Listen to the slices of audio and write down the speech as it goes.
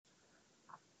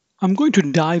I'm going to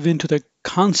dive into the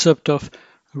concept of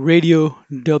radio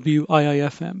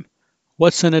WIIFM.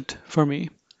 What's in it for me?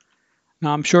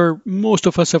 Now, I'm sure most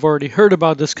of us have already heard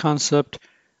about this concept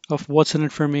of what's in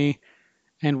it for me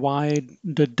and why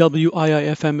the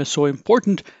WIIFM is so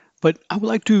important, but I would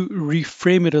like to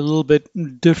reframe it a little bit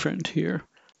different here.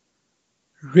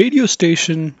 Radio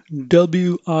station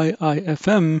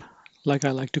WIIFM, like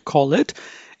I like to call it,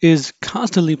 is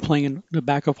constantly playing in the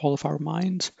back of all of our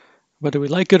minds. Whether we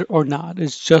like it or not,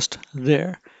 it's just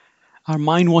there. Our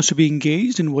mind wants to be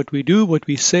engaged in what we do, what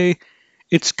we say.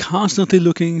 It's constantly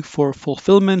looking for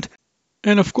fulfillment.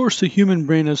 And of course, the human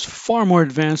brain is far more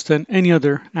advanced than any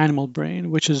other animal brain,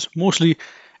 which is mostly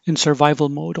in survival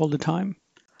mode all the time.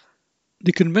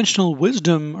 The conventional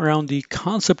wisdom around the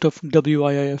concept of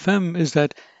WIIFM is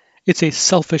that it's a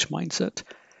selfish mindset.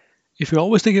 If you're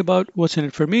always thinking about what's in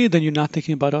it for me, then you're not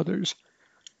thinking about others.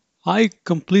 I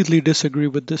completely disagree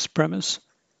with this premise.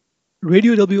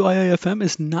 Radio WIIFM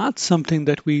is not something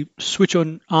that we switch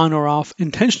on or off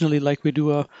intentionally like we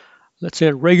do let's say,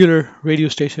 a regular radio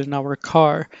station in our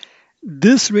car.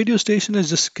 This radio station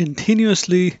is just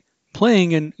continuously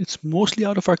playing and it's mostly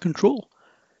out of our control.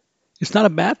 It's not a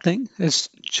bad thing, it's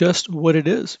just what it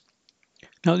is.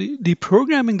 Now, the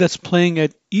programming that's playing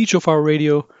at each of our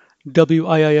radio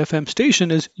WIIFM station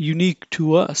is unique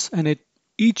to us and it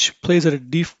each plays at a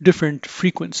different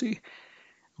frequency.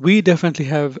 We definitely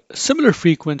have similar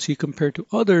frequency compared to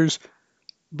others,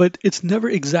 but it's never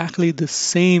exactly the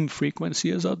same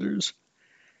frequency as others.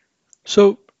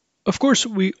 So, of course,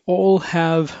 we all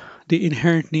have the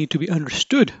inherent need to be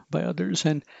understood by others,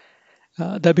 and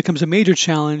that becomes a major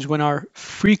challenge when our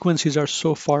frequencies are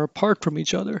so far apart from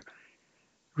each other.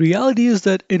 Reality is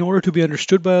that in order to be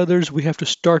understood by others, we have to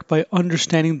start by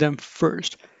understanding them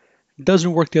first. It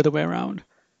doesn't work the other way around.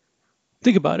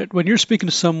 Think about it. When you're speaking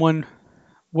to someone,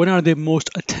 when are they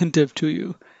most attentive to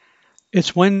you?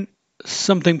 It's when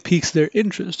something piques their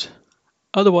interest.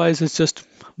 Otherwise, it's just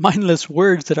mindless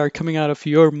words that are coming out of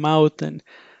your mouth and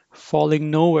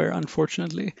falling nowhere,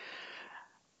 unfortunately.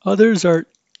 Others are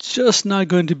just not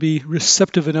going to be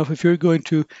receptive enough if you're going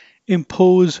to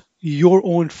impose your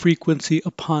own frequency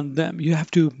upon them. You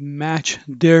have to match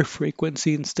their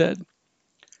frequency instead.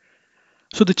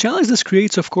 So the challenge this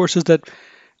creates, of course, is that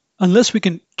unless we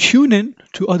can tune in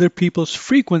to other people's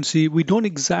frequency, we don't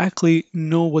exactly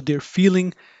know what they're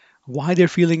feeling, why they're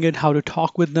feeling it, how to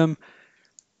talk with them.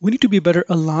 We need to be better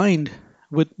aligned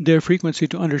with their frequency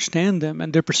to understand them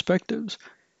and their perspectives.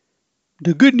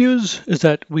 The good news is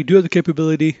that we do have the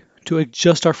capability to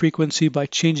adjust our frequency by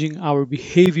changing our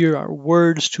behavior, our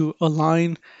words to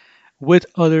align with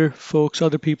other folks,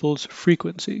 other people's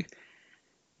frequency.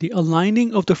 The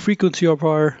aligning of the frequency of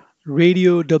our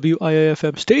radio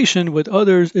WIIFM station with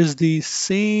others is the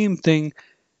same thing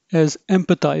as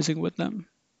empathizing with them.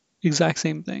 Exact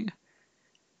same thing.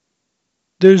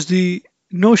 There's the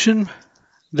notion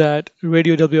that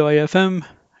radio WIIFM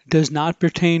does not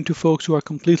pertain to folks who are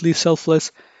completely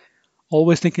selfless,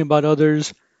 always thinking about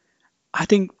others. I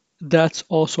think that's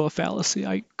also a fallacy.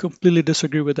 I completely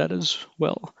disagree with that as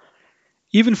well.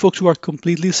 Even folks who are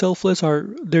completely selfless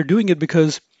they're doing it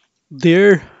because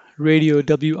their radio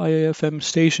WIIFM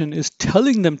station is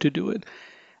telling them to do it.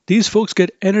 These folks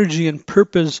get energy and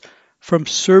purpose from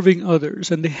serving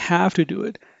others and they have to do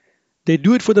it. They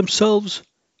do it for themselves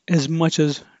as much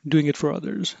as doing it for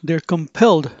others. They're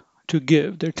compelled to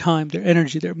give their time, their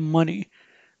energy, their money.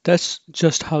 That's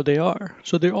just how they are.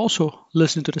 So they're also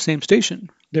listening to the same station,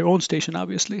 their own station,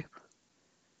 obviously.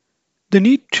 The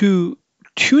need to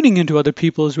tuning into other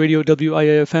people's radio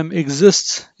WIIFM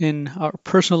exists in our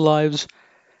personal lives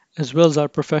as well as our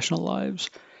professional lives.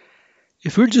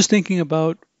 If we're just thinking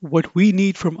about what we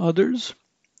need from others,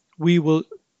 we will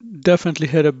definitely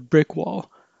hit a brick wall.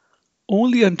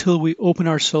 Only until we open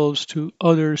ourselves to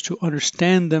others to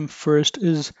understand them first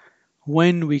is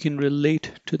when we can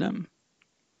relate to them.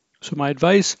 So my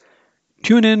advice,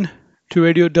 tune in to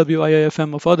radio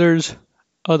WIIFM of others,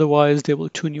 otherwise they will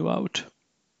tune you out.